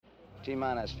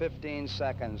T-minus 15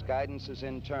 seconds. Guidance is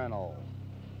internal.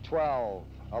 12,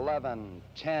 11,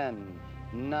 10,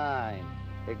 9.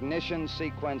 Ignition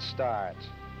sequence starts.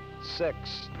 6,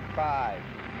 5,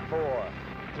 4,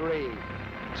 3,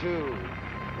 2,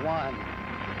 1,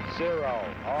 0.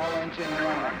 All engine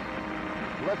running.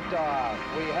 Liftoff.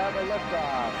 We have a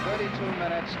liftoff. 32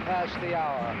 minutes past the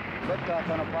hour. Liftoff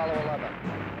on Apollo 11.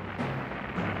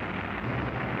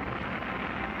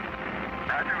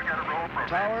 Roger, we got a roll program.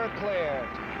 Tower cleared.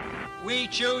 We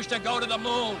choose to go to the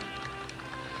moon.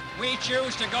 We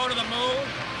choose to go to the moon.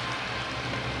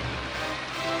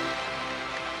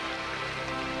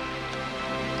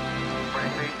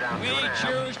 We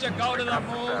choose to go to the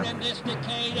moon in this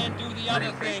decade and do the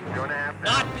other things.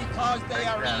 Not because they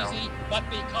are easy, but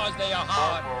because they are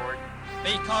hard.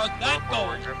 Because that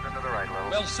goal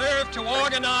will serve to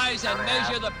organize and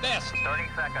measure the best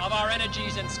of our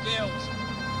energies and skills.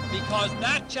 Because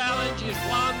that challenge is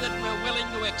one that we're willing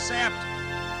to accept,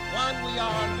 one we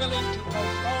are unwilling to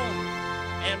postpone,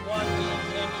 and one we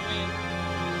intend to win.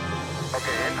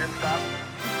 Okay, engine stop.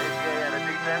 ATA at a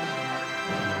descent.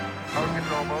 Mode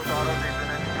control, both autos,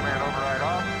 engine command override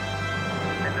off.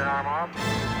 Engine arm off.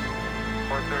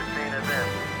 413 is in.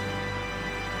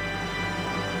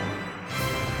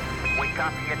 We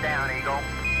copy you down, Eagle.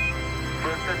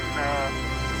 Listen,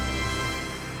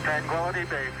 Tranquility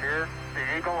Base here.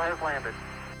 The Eagle has landed.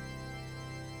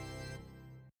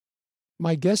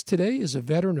 My guest today is a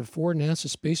veteran of 4 NASA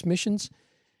space missions,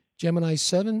 Gemini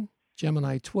 7,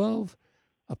 Gemini 12,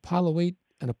 Apollo 8,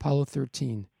 and Apollo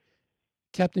 13.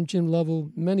 Captain Jim Lovell,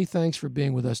 many thanks for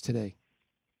being with us today.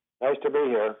 Nice to be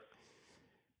here.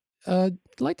 I'd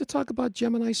like to talk about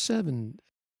Gemini 7,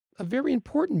 a very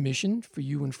important mission for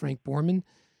you and Frank Borman.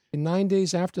 9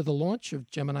 days after the launch of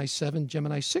Gemini 7,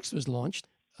 Gemini 6 was launched.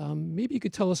 Maybe you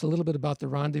could tell us a little bit about the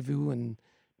rendezvous and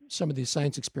some of the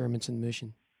science experiments in the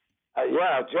mission.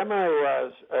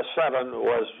 Gemini 7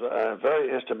 was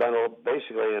very instrumental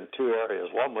basically in 2 areas.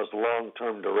 One was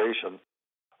long-term duration.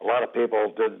 A lot of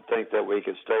people didn't think that we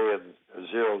could stay in a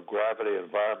zero-gravity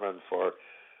environment for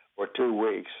 2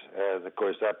 weeks, and of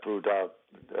course that proved out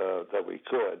that we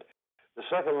could. The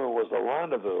second one was the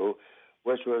rendezvous,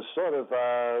 which was sort of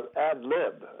ad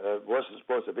lib. It wasn't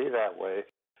supposed to be that way.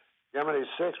 Gemini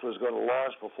 6 was going to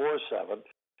launch before 7,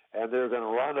 and they were going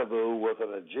to rendezvous with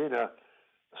an Agena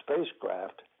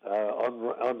spacecraft,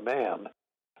 unmanned,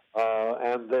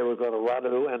 and they were going to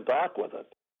rendezvous and dock with it.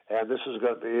 And this is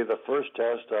going to be the first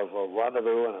test of a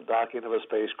rendezvous and a docking of a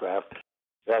spacecraft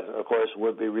that, of course,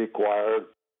 would be required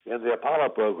in the Apollo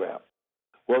program.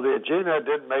 Well, the Agena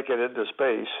didn't make it into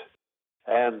space,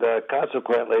 and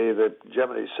consequently, the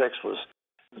Gemini 6 was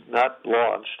not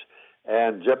launched,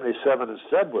 and Gemini 7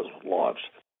 instead was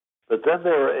launched. But then they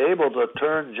were able to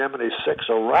turn Gemini 6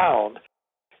 around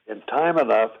in time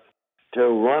enough to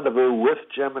rendezvous with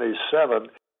Gemini 7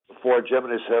 before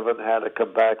Gemini 7 had to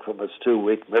come back from its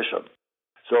 2-week mission.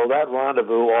 So that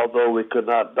rendezvous, although we could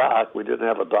not dock, we didn't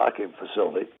have a docking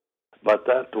facility, but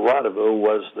that rendezvous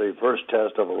was the first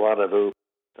test of a rendezvous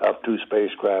of 2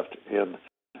 spacecraft in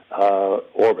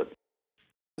orbit.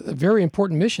 A very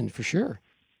important mission, for sure.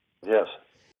 Yes.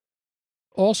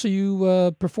 Also,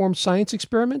 you performed science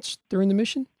experiments during the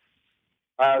mission?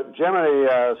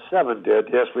 Gemini 7 did,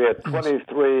 yes. We had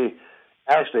 23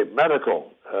 actually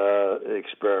medical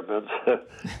experiments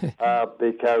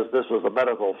because this was a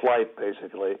medical flight,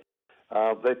 basically.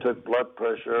 They took blood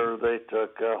pressure, they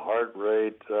took heart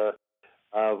rate.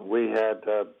 We had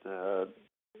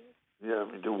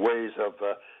ways of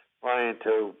trying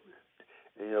to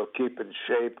keep in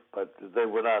shape, but they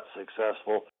were not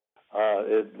successful.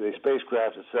 The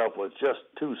spacecraft itself was just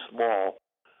too small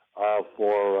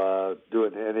for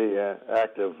doing any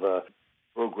active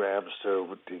programs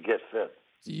to get fit.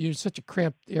 You're such a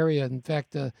cramped area. In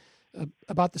fact,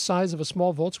 about the size of a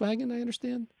small Volkswagen, I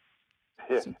understand?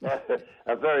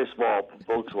 A very small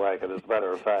Volkswagen, as a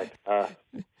matter of fact.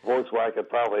 Volkswagen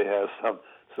probably has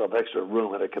some extra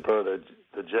room in it compared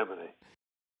to Gemini.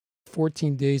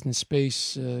 14 days in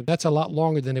space, that's a lot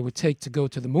longer than it would take to go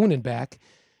to the moon and back.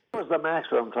 It was the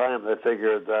maximum time they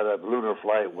figured that a lunar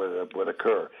flight would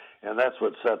occur, and that's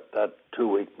what set that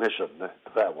 2-week mission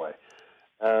that way.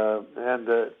 And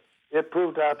it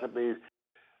proved out to be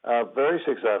very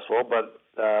successful, but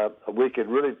we could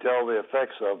really tell the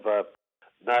effects of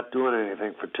not doing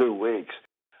anything for 2 weeks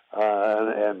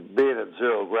and being in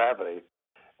zero gravity.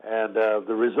 And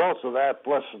the results of that,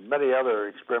 plus many other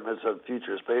experiments on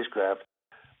future spacecraft,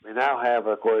 we now have,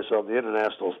 of course, on the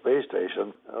International Space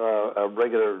Station, a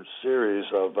regular series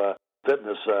of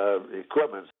fitness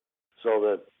equipment so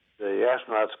that the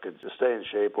astronauts could stay in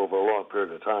shape over a long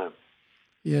period of time.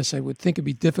 Yes, I would think it'd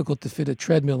be difficult to fit a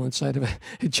treadmill inside of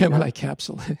a Gemini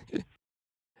capsule.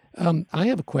 I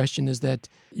have a question, is that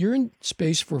you're in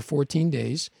space for 14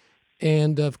 days,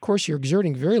 and of course you're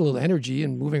exerting very little energy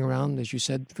and moving around, as you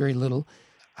said, very little.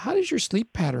 How does your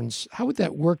sleep patterns, how would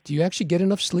that work? Do you actually get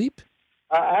enough sleep?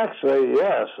 Actually,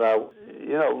 yes.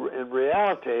 In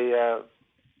reality,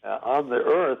 on the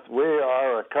Earth, we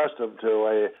are accustomed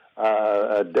to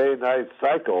a day-night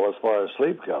cycle as far as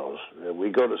sleep goes. We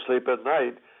go to sleep at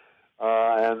night,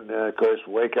 and of course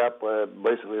wake up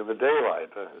basically in the daylight.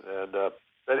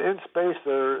 But in space,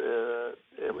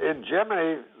 in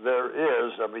Gemini, there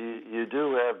is. I mean, you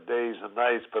do have days and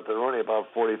nights, but they're only about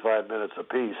 45 minutes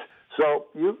apiece. So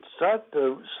you start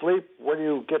to sleep when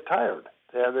you get tired,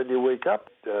 and then you wake up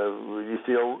when you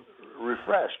feel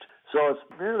refreshed. So it's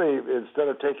merely, instead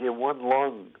of taking one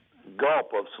long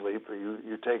gulp of sleep,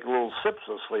 you take little sips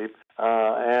of sleep,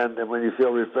 and then when you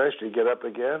feel refreshed, you get up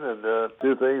again and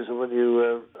do things. And when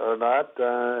you are not,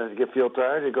 and you feel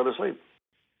tired, you go to sleep.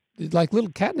 Like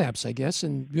little cat naps, I guess.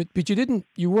 But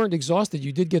you weren't exhausted.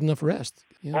 You did get enough rest.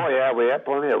 Yeah. Oh yeah, we had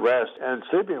plenty of rest, and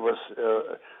sleeping was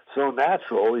so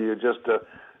natural. You just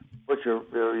put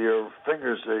your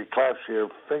fingers, clasp your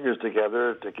fingers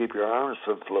together to keep your arms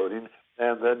from floating,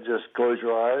 and then just close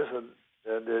your eyes,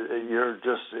 and you're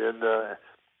just in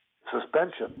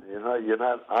suspension. You're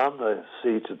not on the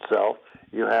seat itself.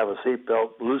 You have a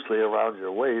seatbelt loosely around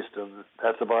your waist, and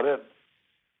that's about it.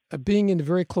 Being in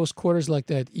very close quarters like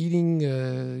that,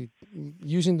 eating,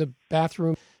 using the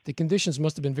bathroom, the conditions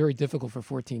must have been very difficult for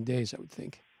 14 days, I would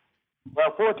think.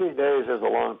 Well, 14 days is a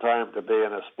long time to be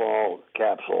in a small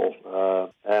capsule,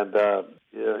 and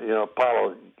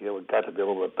Apollo got to be a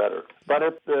little bit better. But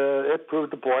it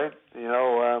proved the point.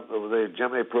 The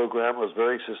Gemini program was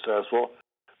very successful.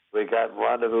 We got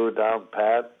rendezvous down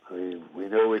pat. We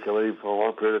knew we could leave for a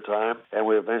long period of time, and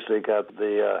we eventually got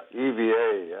the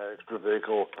EVA,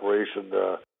 extravehicular operation,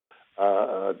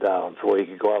 down, so we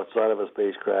could go outside of a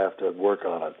spacecraft and work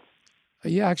on it.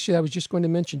 Yeah, actually, I was just going to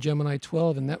mention Gemini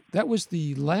 12, and that was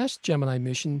the last Gemini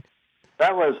mission.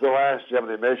 That was the last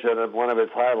Gemini mission, and one of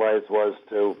its highlights was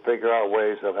to figure out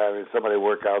ways of having somebody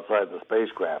work outside the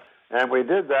spacecraft. And we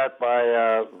did that by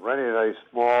renting a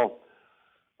small,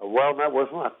 well, that was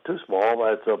not too small,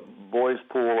 but it's a boys'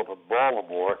 pool up in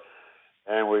Baltimore,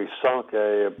 and we sunk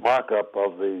a mock-up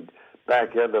of the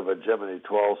back end of a Gemini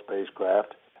 12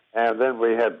 spacecraft. And then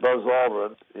we had Buzz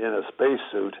Aldrin in a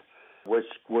spacesuit, which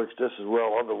works just as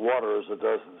well underwater as it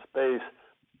does in space,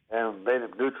 and made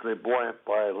him neutrally buoyant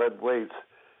by lead weights.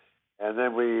 And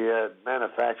then we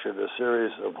manufactured a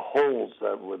series of holes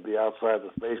that would be outside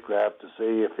the spacecraft to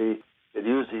see if he could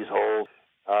use these holes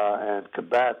and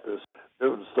combat this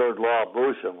Newton's third law of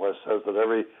motion, which says that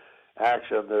every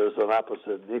action there's an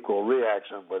opposite and equal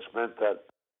reaction, which meant that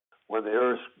when the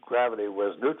Earth's gravity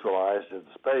was neutralized in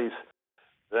space,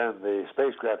 then the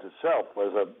spacecraft itself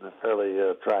was a fairly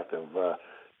attractive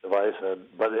device,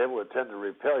 but it would tend to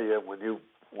repel you when you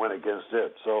went against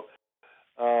it. So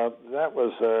that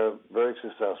was very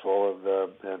successful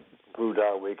and proved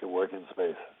out we could work in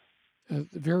space. A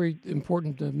very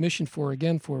important mission for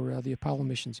the Apollo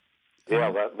missions.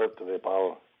 Yeah, that led to the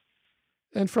Apollo.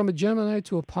 And from a Gemini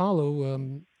to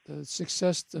Apollo,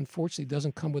 success, unfortunately,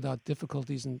 doesn't come without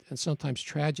difficulties and sometimes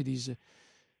tragedies.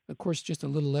 Of course, just a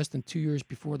little less than 2 years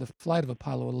before the flight of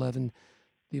Apollo 11,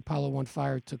 the Apollo 1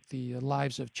 fire took the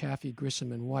lives of Chaffee,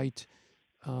 Grissom, and White.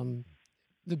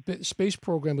 The space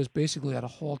program was basically at a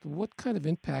halt. What kind of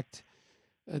impact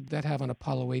did that have on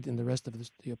Apollo 8 and the rest of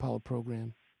the Apollo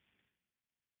program?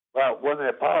 Well, when the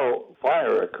Apollo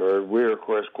fire occurred, we were, of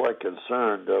course, quite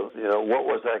concerned of, what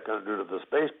was that going to do to the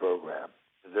space program?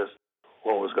 Just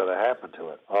what was going to happen to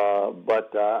it?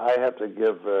 But I have to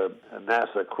give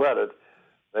NASA credit.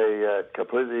 They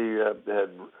completely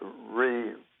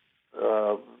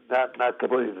had not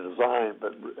completely designed,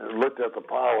 but looked at the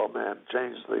problem and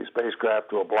changed the spacecraft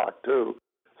to a Block 2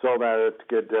 so that it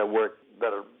could work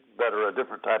better, a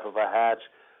different type of a hatch,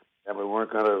 and we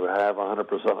weren't going to have 100%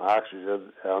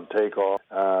 oxygen on takeoff.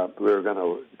 We were going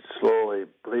to slowly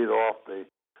bleed off the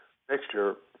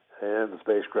mixture in the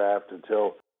spacecraft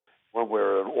until when we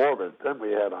were in orbit. Then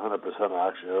we had 100%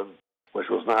 oxygen, which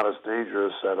was not as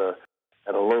dangerous at a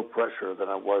low pressure than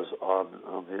it was on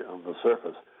the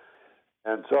surface.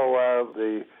 And so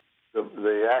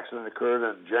the accident occurred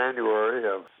in January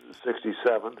of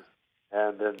 '67,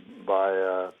 and then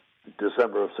by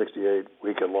December of '68,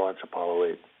 we could launch Apollo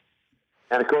 8.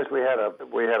 And of course, we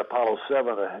had Apollo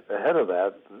 7 ahead of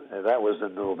that, and that was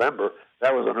in November.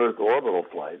 That was an Earth orbital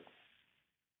flight,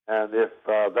 and if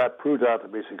that proved out to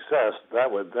be success,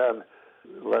 that would then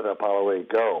let Apollo 8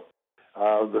 go.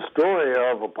 The story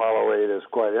of Apollo 8 is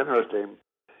quite interesting.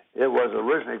 It was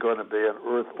originally going to be an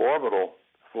Earth orbital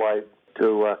flight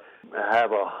to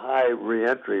have a high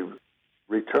reentry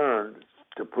return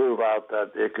to prove out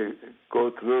that it could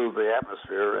go through the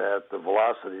atmosphere at the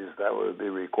velocities that would be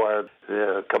required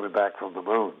coming back from the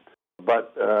moon.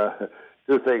 But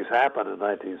two things happened in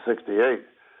 1968.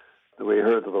 We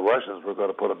heard that the Russians were going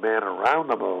to put a man around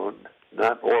the moon,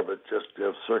 not orbit, just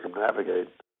circumnavigate,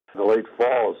 in the late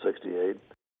fall of 68.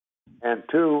 And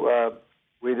two,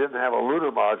 we didn't have a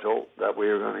lunar module that we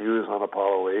were going to use on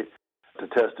Apollo 8 to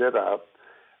test it out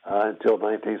until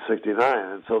 1969.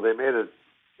 And so they made a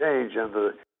change in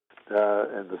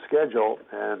the schedule,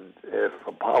 and if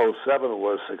Apollo 7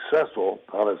 was successful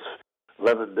on its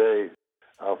 11-day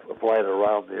flight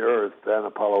around the Earth, then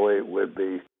Apollo 8 would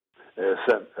be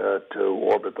sent to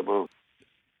orbit the moon.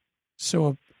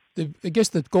 So I guess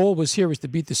the goal was to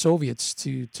beat the Soviets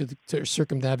to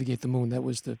circumnavigate the moon. That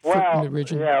was the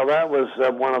original. Yeah, that was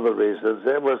one of the reasons.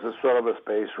 It was a sort of a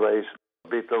space race,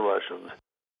 beat the Russians.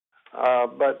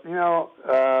 But,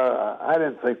 I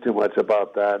didn't think too much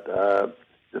about that.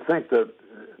 To think that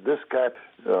this kind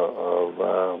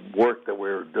of work that we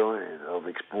were doing, of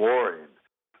exploring,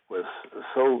 was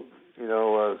so,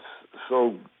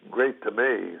 so great to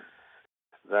me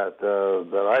that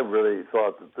I really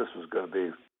thought that this was going to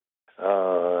be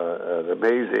an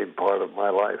amazing part of my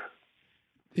life.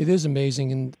 It is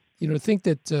amazing. And, to think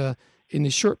that in a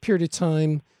short period of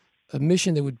time, a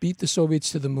mission that would beat the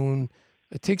Soviets to the moon,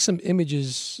 take some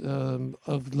images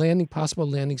of possible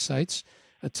landing sites,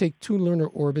 take 2 lunar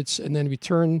orbits, and then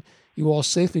return you all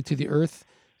safely to the Earth.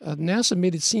 NASA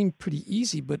made it seem pretty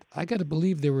easy, but I got to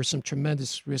believe there were some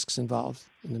tremendous risks involved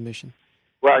in the mission.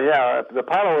 Well, yeah, the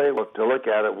Apollo 8, to look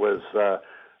at it, was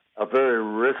a very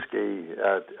risky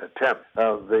attempt.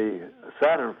 The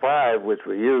Saturn V, which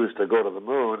we used to go to the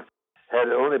moon, had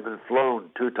only been flown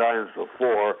 2 times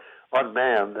before,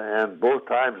 unmanned, and both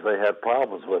times they had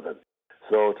problems with it.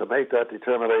 So to make that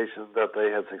determination that they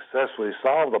had successfully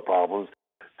solved the problems,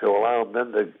 to allow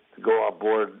them to go on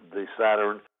board the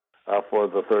Saturn for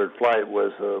the third flight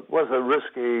was a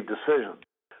risky decision.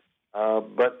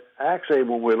 But actually,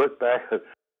 when we look back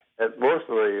at most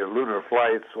of the lunar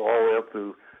flights all the way up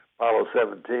to Apollo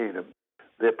 17,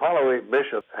 the Apollo 8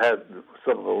 mission had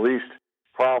some of the least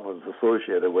problems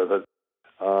associated with it.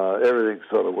 Everything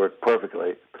sort of worked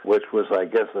perfectly, which was, I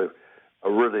guess,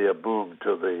 really a boom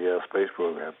to the space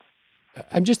program.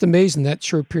 I'm just amazed in that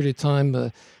short period of time.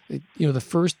 The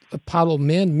first Apollo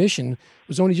manned mission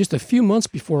was only just a few months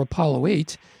before Apollo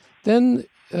 8. Then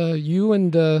you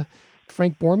and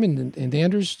Frank Borman and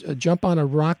Anders jump on a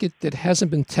rocket that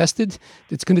hasn't been tested,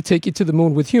 that's going to take you to the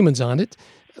moon with humans on it.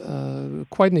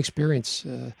 Quite an experience.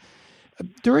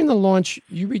 During the launch,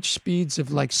 you reached speeds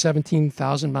of like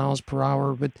 17,000 miles per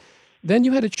hour, but then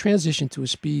you had to transition to a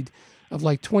speed of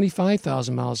like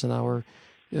 25,000 miles an hour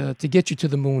to get you to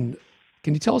the moon.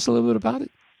 Can you tell us a little bit about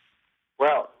it?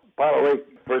 Well, Apollo 8,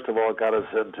 first of all, got us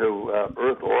into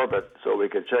Earth orbit so we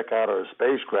could check out our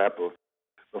spacecraft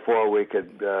before we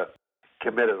could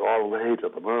commit it all the way to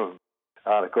the moon.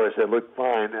 Of course, it looked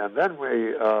fine. And then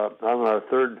we, on our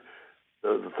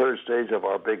the third stage of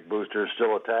our big booster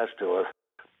still attached to us,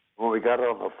 when we got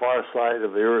on the far side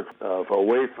of the Earth,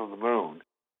 away from the moon,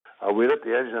 we lit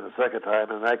the engine a second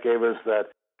time, and that gave us that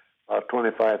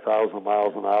 25,000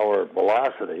 miles an hour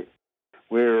velocity.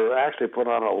 We were actually put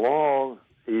on a long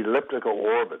elliptical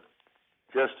orbit,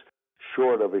 just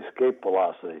short of escape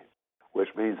velocity, which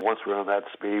means once we're on that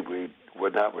speed, we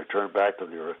would not return back to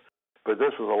the Earth. But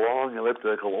this was a long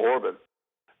elliptical orbit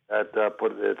that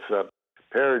put its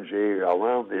perigee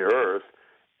around the Earth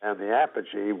and the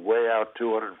apogee way out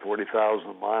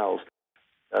 240,000 miles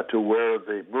to where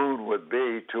the moon would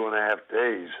be 2.5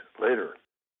 days later.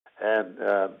 And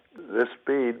this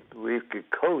speed, we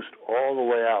could coast all the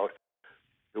way out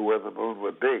to where the moon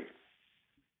would be.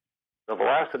 The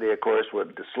velocity, of course,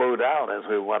 would slow down as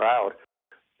we went out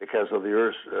because of the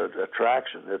Earth's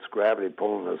attraction, its gravity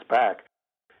pulling us back.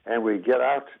 And we get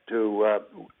out to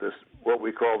this what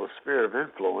we call the sphere of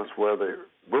influence, where the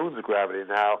moon's gravity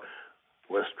now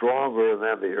was stronger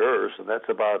than the Earth's, and that's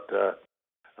about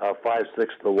 5/6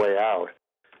 the way out.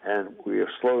 And we have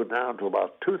slowed down to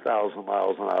about 2,000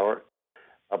 miles an hour,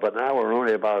 but now we're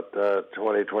only about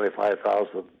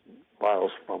 25,000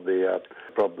 miles from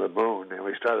the moon, and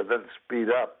we started then to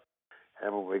speed up.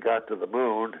 And when we got to the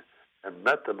moon and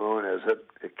met the moon as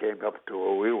it came up to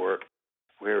where we were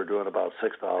doing about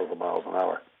 6,000 miles an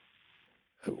hour.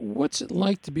 What's it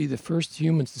like to be the first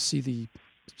humans to see the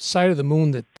side of the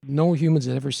moon that no humans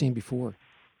had ever seen before?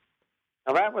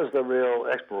 Now, that was the real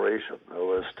exploration,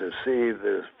 was to see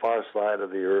the far side of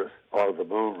the Earth, or the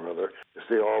moon, rather, to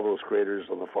see all those craters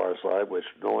on the far side, which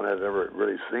no one had ever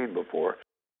really seen before.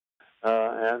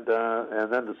 And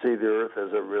then to see the Earth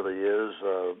as it really is,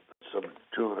 some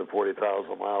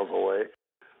 240,000 miles away.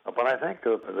 But I think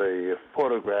the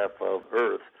photograph of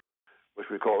Earth, which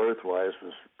we call Earthrise,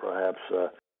 was perhaps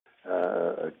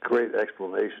a great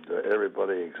explanation to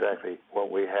everybody exactly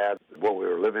what we had, what we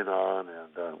were living on,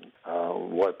 and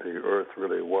what the Earth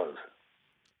really was.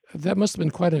 That must have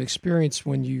been quite an experience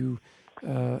when you,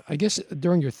 I guess,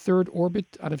 during your third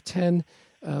orbit out of 10,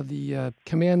 the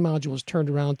command module was turned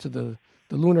around to the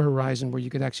lunar horizon where you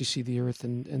could actually see the Earth.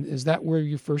 And is that where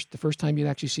the first time you'd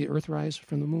actually see Earthrise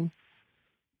from the moon?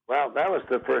 Well, that was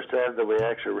the first time that we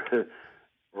actually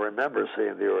remember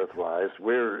seeing the Earth rise.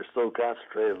 We were so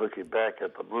concentrated looking back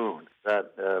at the moon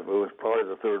that it was probably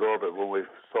the third orbit when we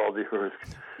saw the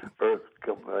Earth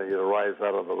come, rise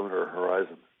out of the lunar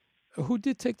horizon. Who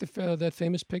did take that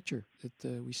famous picture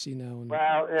that we see now?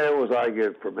 Well, it was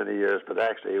argued for many years, but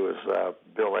actually it was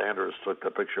Bill Anders took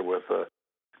the picture with a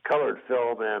colored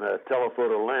film and a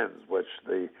telephoto lens, which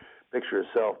the picture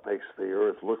itself makes the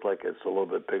Earth look like it's a little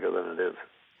bit bigger than it is.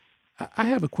 I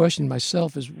have a question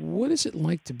myself, is what is it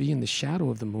like to be in the shadow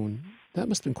of the moon? That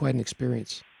must have been quite an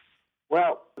experience.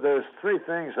 Well, there's three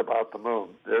things about the moon.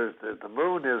 The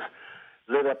moon is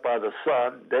lit up by the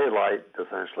sun, daylight,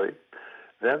 essentially.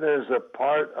 Then there's a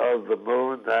part of the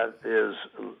moon that is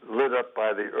lit up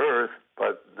by the Earth,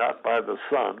 but not by the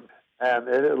sun. And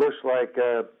it looks like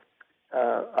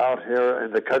out here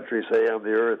in the country, say on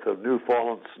the Earth, of new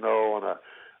fallen snow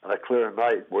on a clear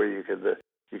night where you could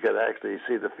actually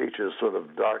see the features sort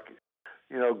of dark,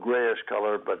 grayish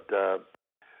color, but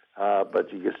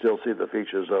you can still see the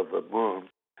features of the moon.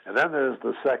 And then there's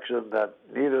the section that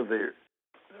neither the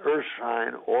earth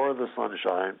shine or the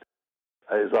sunshine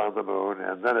is on the moon,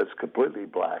 and then it's completely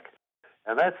black.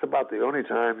 And that's about the only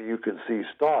time you can see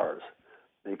stars,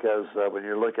 because when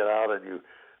you're looking out and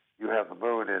you have the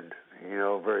moon in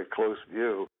very close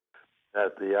view,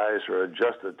 that the eyes are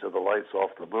adjusted to the lights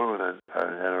off the moon and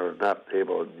are not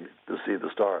able to see the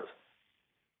stars.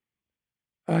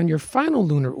 On your final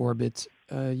lunar orbit,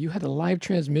 you had a live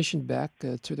transmission back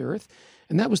to the Earth,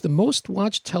 and that was the most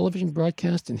watched television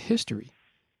broadcast in history.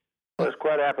 It was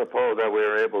quite apropos that we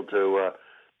were able to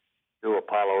do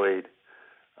Apollo 8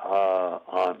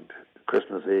 on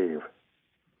Christmas Eve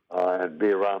and be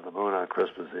around the moon on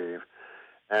Christmas Eve.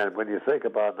 And when you think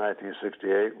about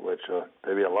 1968, which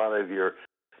maybe a lot of your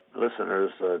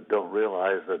listeners don't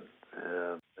realize that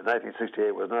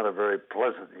 1968 was not a very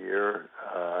pleasant year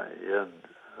in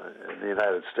the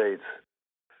United States.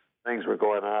 Things were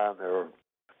going on.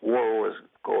 War was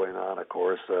going on, of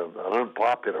course, an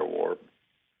unpopular war,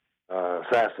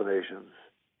 assassinations,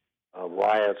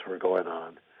 riots were going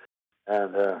on.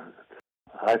 And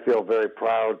I feel very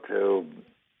proud to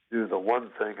do the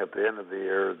one thing at the end of the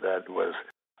year that was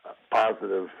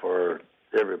positive for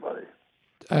everybody.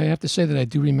 I have to say that I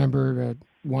do remember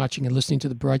watching and listening to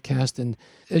the broadcast, and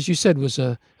as you said, was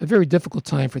a very difficult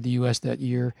time for the U.S. that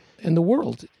year and the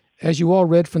world. As you all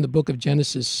read from the book of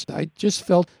Genesis, I just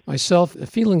felt myself a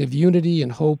feeling of unity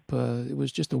and hope. It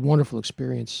was just a wonderful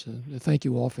experience. Thank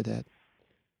you all for that.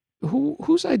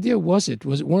 Whose idea was it?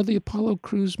 Was it one of the Apollo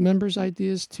crew's members'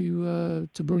 ideas to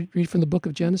read from the book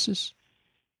of Genesis?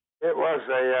 It was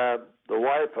the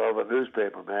wife of a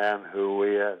newspaper man who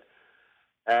we had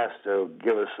asked to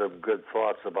give us some good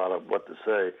thoughts about what to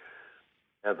say.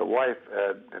 And the wife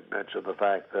had mentioned the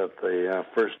fact that the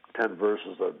first 10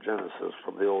 verses of Genesis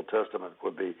from the Old Testament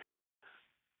would be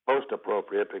most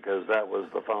appropriate because that was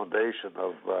the foundation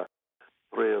of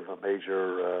three of the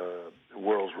major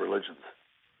world's religions.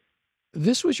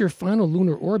 This was your final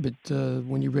lunar orbit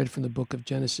when you read from the book of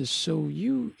Genesis, so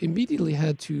you immediately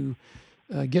had to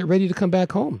get ready to come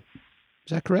back home.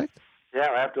 Is that correct?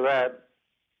 Yeah, after that,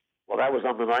 well, that was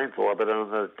on the 9th orbit, and on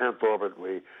the 10th orbit,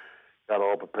 we got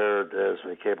all prepared as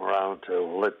we came around to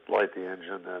light the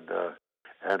engine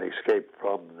and escape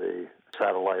from the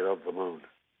satellite of the moon.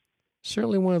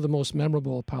 Certainly one of the most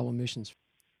memorable Apollo missions.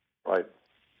 Right.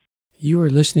 You are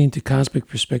listening to Cosmic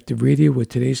Perspective Radio with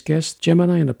today's guest,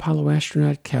 Gemini and Apollo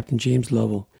astronaut Captain James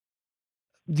Lovell.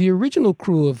 The original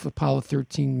crew of Apollo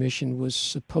 13 mission was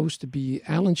supposed to be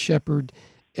Alan Shepard,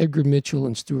 Edgar Mitchell,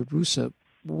 and Stuart Roosa.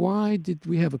 Why did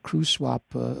we have a crew swap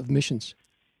of missions?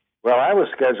 Well, I was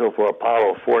scheduled for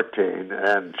Apollo 14,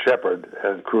 and Shepard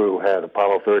and crew had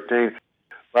Apollo 13.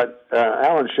 But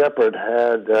Alan Shepard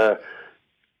had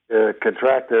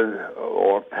contracted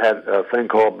or had a thing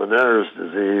called Meniere's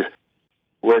disease,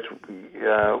 which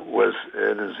was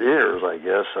in his ears, I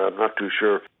guess. I'm not too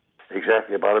sure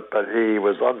exactly about it, but he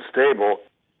was unstable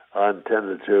and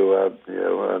tended to,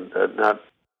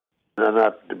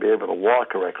 not to be able to walk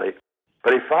correctly.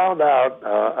 But he found out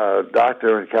a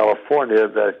doctor in California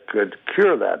that could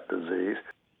cure that disease,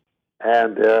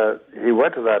 and he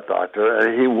went to that doctor,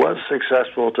 and he was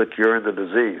successful to curing the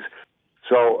disease.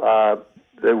 So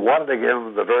they wanted to give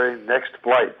him the very next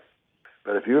flight.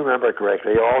 But if you remember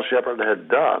correctly, all Shepard had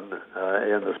done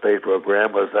in the space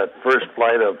program was that first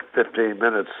flight of 15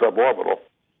 minutes suborbital,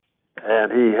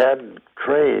 and he hadn't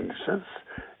trained since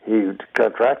he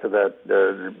contracted that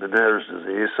Meniere's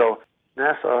disease. So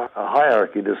NASA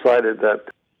hierarchy decided that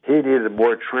he needed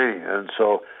more training, and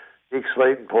so Deke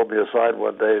Slayton pulled me aside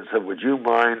one day and said, "Would you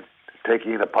mind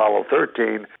taking Apollo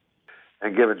 13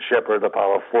 and giving Shepard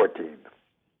Apollo 14?"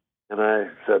 And I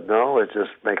said, "No, it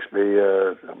just makes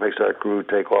our crew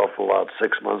take off about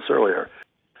 6 months earlier."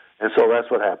 And so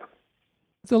that's what happened.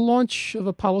 The launch of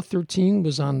Apollo 13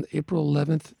 was on April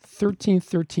 11th,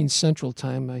 13:13 Central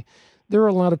Time. There are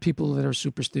a lot of people that are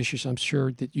superstitious. I'm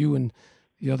sure that you and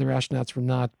the other astronauts were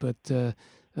not, but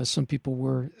some people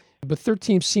were. But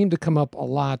 13 seemed to come up a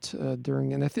lot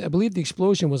during, and I believe the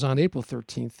explosion was on April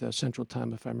 13th Central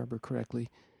Time, if I remember correctly.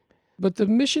 But the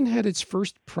mission had its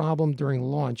first problem during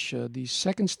launch. The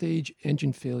second stage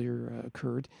engine failure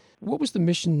occurred. What was the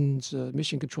mission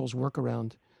control's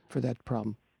workaround for that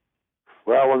problem?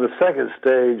 Well, when the second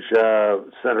stage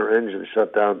center engine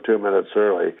shut down 2 minutes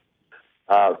early,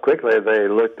 quickly they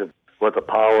looked at what the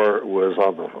power was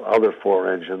on the other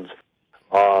four engines,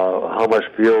 how much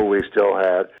fuel we still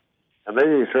had, and they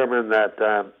determined that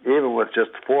even with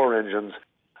just four engines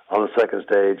on the second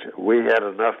stage, we had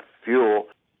enough fuel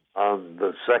on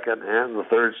the second and the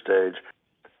third stage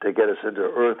to get us into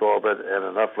Earth orbit and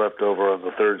enough left over on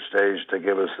the third stage to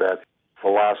give us that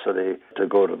velocity to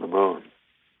go to the moon.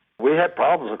 We had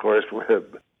problems, of course,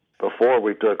 before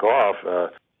we took off.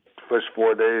 First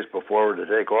 4 days before to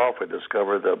take off, we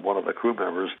discovered that one of the crew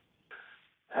members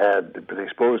had been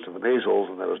exposed to the measles,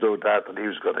 and there was no doubt that he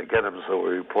was going to get him, so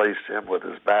we replaced him with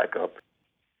his backup,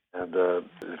 and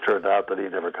it turned out that he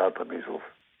never got the measles.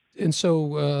 And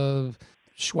so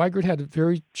Schweigert had a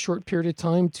very short period of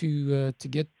time to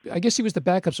get, I guess he was the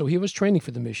backup, so he was training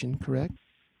for the mission, correct?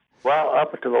 Well,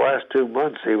 up until the last 2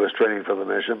 months, he was training for the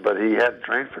mission, but he hadn't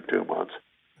trained for 2 months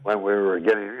when we were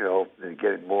getting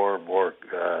more and more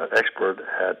expert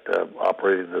at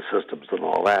operating the systems and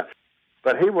all that.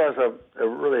 But he was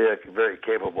really a very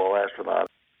capable astronaut.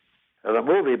 And the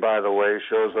movie, by the way,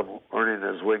 shows him earning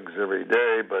his wings every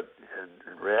day, but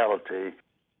in reality,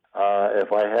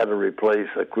 if I had to replace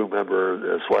a crew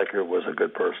member, Schweigert was a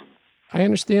good person. I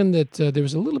understand that there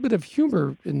was a little bit of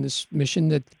humor in this mission,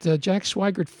 that Jack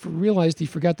Schweigert realized he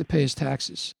forgot to pay his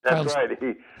taxes. That's right.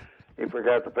 He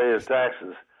forgot to pay his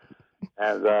taxes.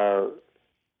 And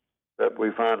that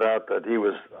we found out that he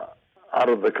was out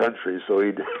of the country, so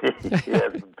he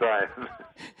had some time.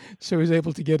 So he was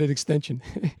able to get an extension.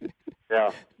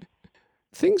 Yeah.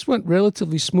 Things went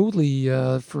relatively smoothly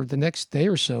for the next day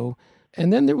or so.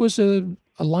 And then there was a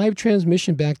live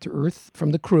transmission back to Earth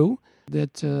from the crew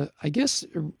that I guess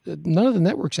none of the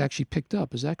networks actually picked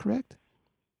up. Is that correct?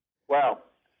 Well,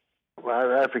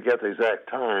 I forget the exact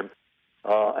time.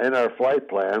 In our flight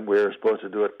plan, we were supposed to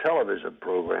do a television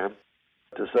program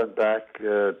to send back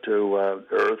to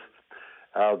Earth.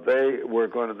 They were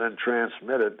going to then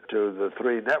transmit it to the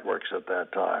three networks at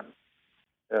that time.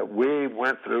 We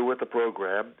went through with the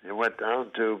program. It went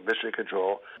down to Mission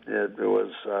Control. It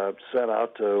was sent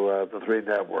out to the three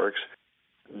networks.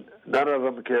 None of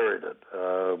them carried it.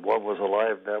 One was a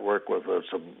live network with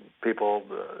some people,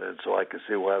 and so I could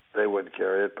see why they wouldn't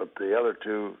carry it. But the other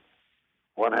two,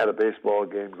 one had a baseball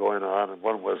game going on, and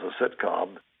one was a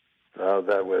sitcom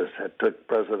that took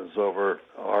precedence over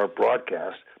our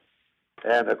broadcast.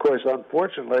 And of course,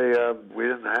 unfortunately, we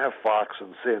didn't have Fox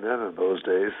and CNN in those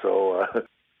days, so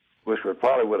which we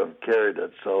probably would have carried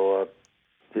it. So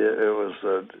it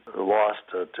was lost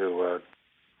to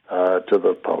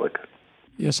the public.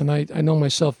 Yes, and I know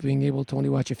myself, being able to only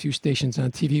watch a few stations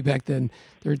on TV back then,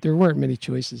 there weren't many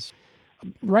choices.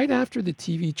 Right after the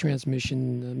TV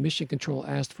transmission, Mission Control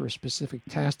asked for a specific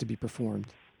task to be performed.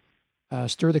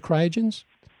 Stir the cryogens?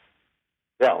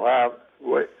 Yeah,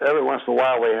 every once in a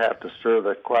while we have to stir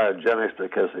the cryogenics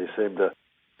because they seem to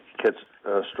get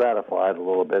stratified a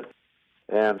little bit.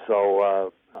 And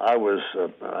so I was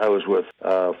with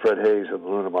Fred Hayes in the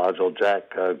lunar module.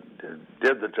 Jack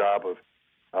did the job of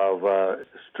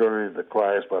stirring the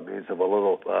cryos by means of a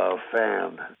little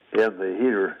fan in the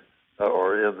heater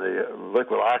or in the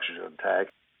liquid oxygen tank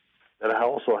that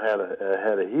also had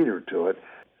a heater to it.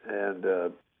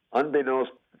 And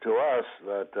unbeknownst to us,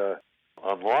 that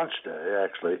On launch day,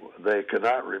 actually, they could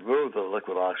not remove the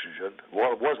liquid oxygen.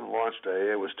 Well, it wasn't launch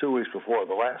day. It was 2 weeks before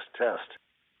the last test.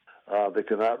 They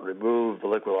could not remove the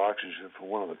liquid oxygen from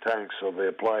one of the tanks, so they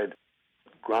applied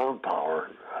ground power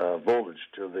voltage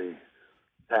to the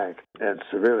tank and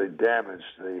severely damaged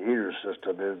the heater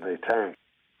system in the tank.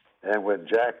 And when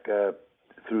Jack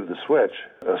threw the switch,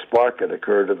 a spark had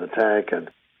occurred in the tank and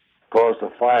caused a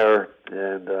fire.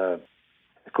 And,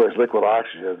 of course, liquid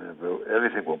oxygen,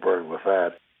 anything will burn with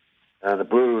that. And it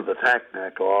blew the tank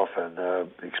neck off and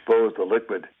exposed the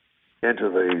liquid into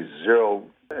the zero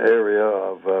area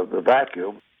of the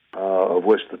vacuum of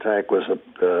which the tank was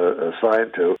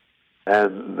assigned to.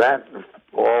 And that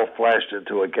all flashed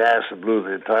into a gas and blew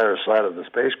the entire side of the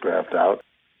spacecraft out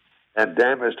and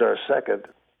damaged our second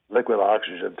liquid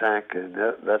oxygen tank. And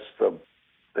that's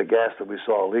the gas that we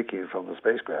saw leaking from the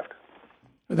spacecraft.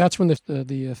 That's when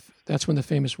that's when the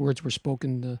famous words were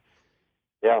spoken.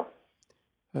 Yeah.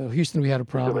 Houston, we had a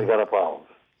problem. We got a problem.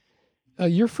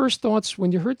 Your first thoughts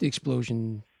when you heard the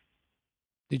explosion?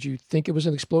 Did you think it was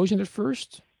an explosion at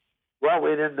first? Well, we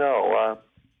didn't know.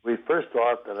 We first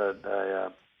thought that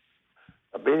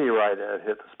a meteorite had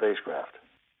hit the spacecraft,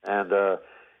 and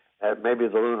maybe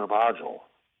the lunar module,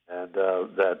 and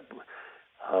that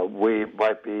we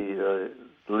might be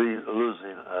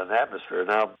losing an atmosphere.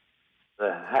 Now,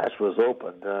 the hatch was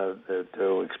opened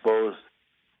to expose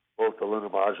both the lunar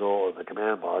module and the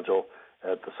command module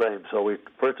at the same. So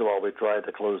first of all, we tried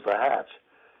to close the hatch,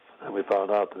 and we found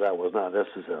out that was not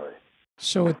necessary.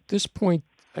 So at this point,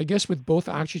 I guess with both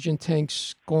oxygen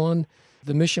tanks gone,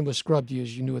 the mission was scrubbed,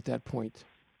 as you knew at that point.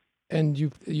 And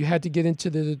you had to get into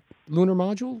the lunar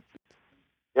module?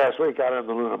 Yes, we got in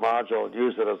the lunar module and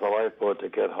used it as a lifeboat to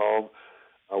get home.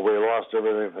 We lost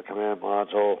everything, the command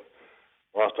module,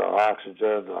 lost our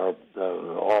oxygen,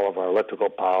 all of our electrical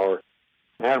power,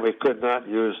 and we could not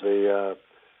use the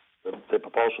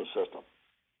propulsion system.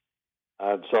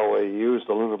 And so we used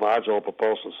the lunar module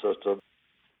propulsion system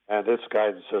and its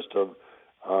guidance system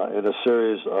in a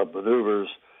series of maneuvers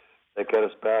that get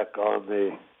us back on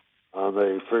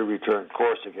the free return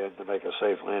course again to make a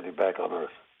safe landing back on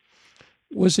Earth.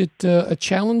 Was it a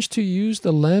challenge to use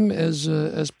the LEM as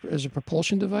a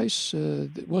propulsion device?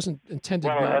 It wasn't intended.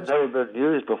 Well, it had never been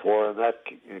used before in that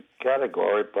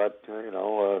category, but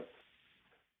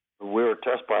we were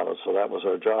test pilots, so that was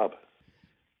our job.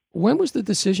 When was the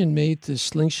decision made to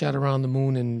slingshot around the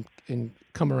moon and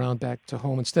come around back to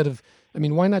home instead of? I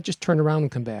mean, why not just turn around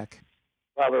and come back?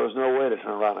 Well, there was no way to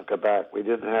turn around and come back. We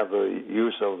didn't have the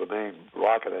use of the main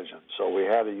rocket engine, so we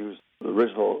had to use the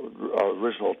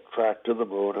original track to the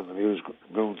moon and the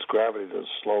moon's gravity to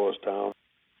slow us down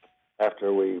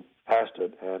after we passed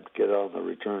it and get on the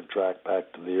return track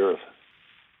back to the Earth.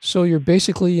 So you're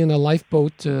basically in a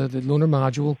lifeboat, the lunar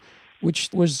module, which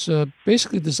was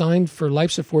basically designed for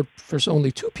life support for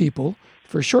only 2 people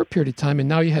for a short period of time, and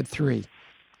now you had 3.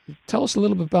 Tell us a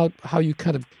little bit about how you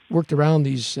kind of worked around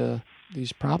these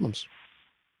problems.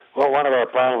 Well, one of our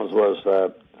problems was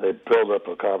they built up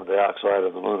of carbon dioxide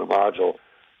in the lunar module.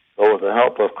 So with the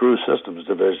help of Crew Systems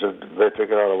Division, they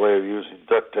figured out a way of using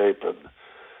duct tape and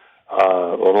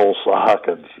an old sock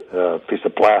and a piece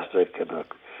of plastic and a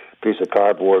piece of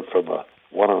cardboard from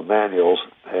one of the manuals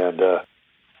and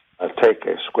take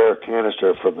a square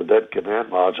canister from the dead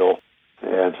command module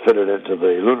and fit it into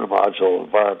the lunar module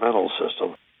environmental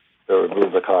system to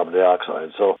remove the carbon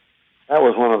dioxide. So that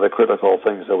was one of the critical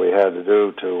things that we had to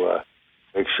do to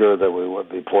make sure that we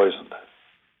wouldn't be poisoned.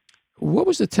 What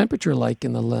was the temperature like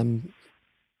in the LEM?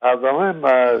 The LEM,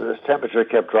 the temperature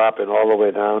kept dropping all the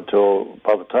way down till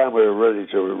by the time we were ready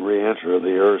to re-enter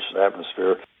the Earth's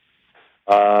atmosphere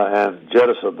and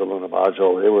jettison the lunar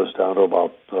module, it was down to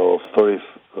about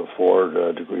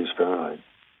 34 degrees Fahrenheit.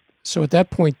 So at that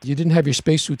point, you didn't have your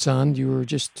spacesuits on. You were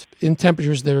just in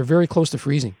temperatures that were very close to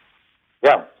freezing.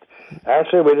 Yeah.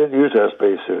 Actually, we didn't use our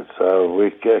spacesuits.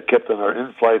 We kept in our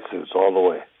in-flight suits all the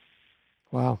way.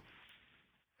 Wow.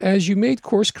 As you made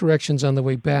course corrections on the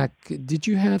way back, did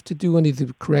you have to do any of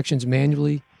the corrections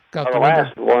manually? The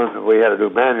last one we had to do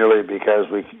manually because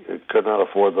we could not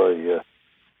afford the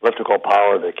electrical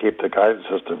power to keep the guidance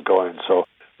system going. So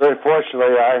very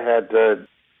fortunately, I had,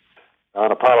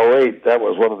 on Apollo 8, that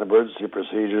was one of the emergency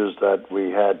procedures that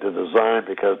we had to design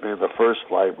because being the first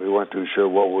flight, we weren't too sure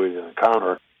what we'd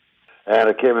encounter. And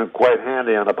it came in quite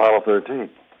handy on Apollo 13.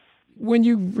 When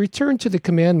you returned to the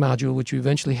command module, which you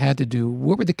eventually had to do,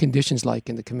 what were the conditions like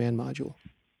in the command module?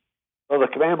 Well, the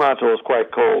command module was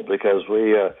quite cold because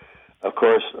we, of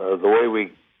course, the way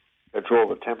we control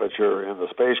the temperature in the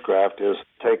spacecraft is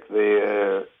take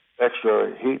the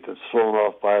extra heat that's thrown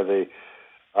off by the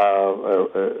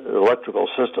electrical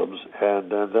systems,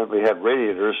 and then we had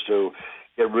radiators to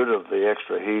get rid of the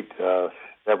extra heat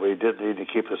that we did need to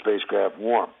keep the spacecraft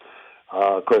warm.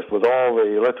 Of course, with all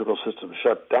the electrical systems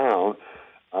shut down,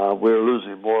 we were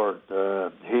losing more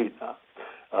heat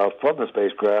from the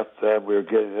spacecraft than we were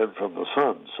getting in from the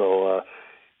sun. So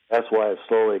that's why it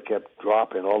slowly kept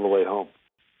dropping all the way home.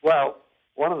 Well,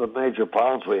 one of the major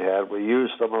problems we had, we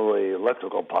used some of the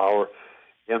electrical power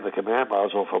in the command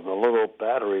module from the little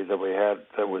battery that we had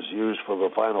that was used for the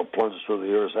final plunge through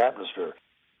the Earth's atmosphere.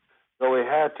 So we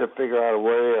had to figure out a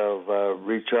way of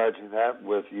recharging that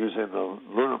with using the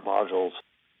lunar module's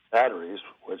batteries,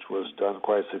 which was done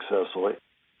quite successfully.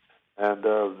 And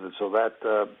so that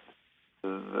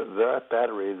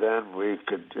battery, then we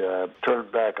could turn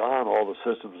back on all the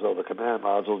systems of the command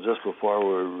module just before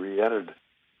we re-entered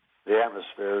the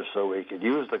atmosphere, so we could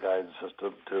use the guidance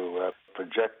system to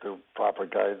project the proper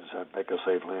guidance and make a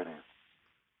safe landing.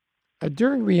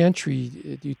 During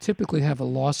re-entry, you typically have a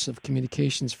loss of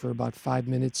communications for about 5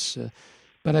 minutes,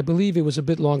 but I believe it was a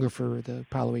bit longer for the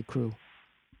Apollo 8 crew.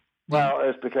 Well,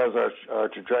 it's because our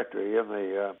trajectory in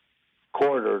the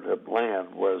corridor to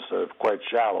land was quite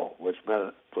shallow, which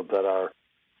meant that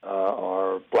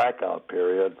our blackout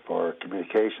period for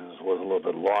communications was a little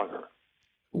bit longer.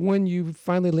 When you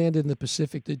finally landed in the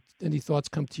Pacific, did any thoughts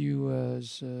come to you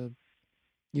as,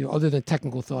 other than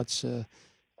technical thoughts?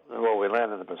 Well, we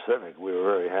landed in the Pacific. We were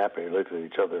very happy. We looked at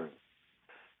each other and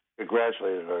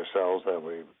congratulated ourselves that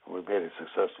we made it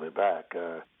successfully back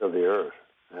to the Earth.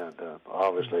 And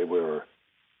obviously, we were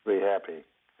pretty happy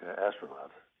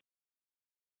astronauts.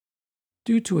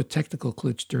 Due to a technical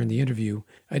glitch during the interview,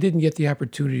 I didn't get the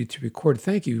opportunity to record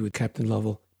thank you with Captain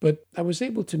Lovell, but I was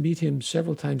able to meet him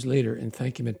several times later and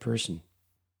thank him in person.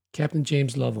 Captain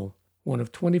James Lovell, one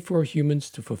of 24 humans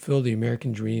to fulfill the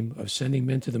American dream of sending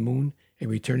men to the moon and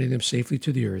returning them safely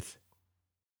to the Earth.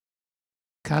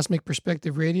 Cosmic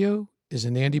Perspective Radio is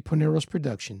an Andy Poneros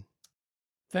production.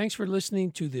 Thanks for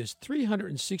listening to this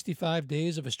 365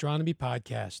 Days of Astronomy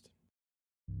podcast.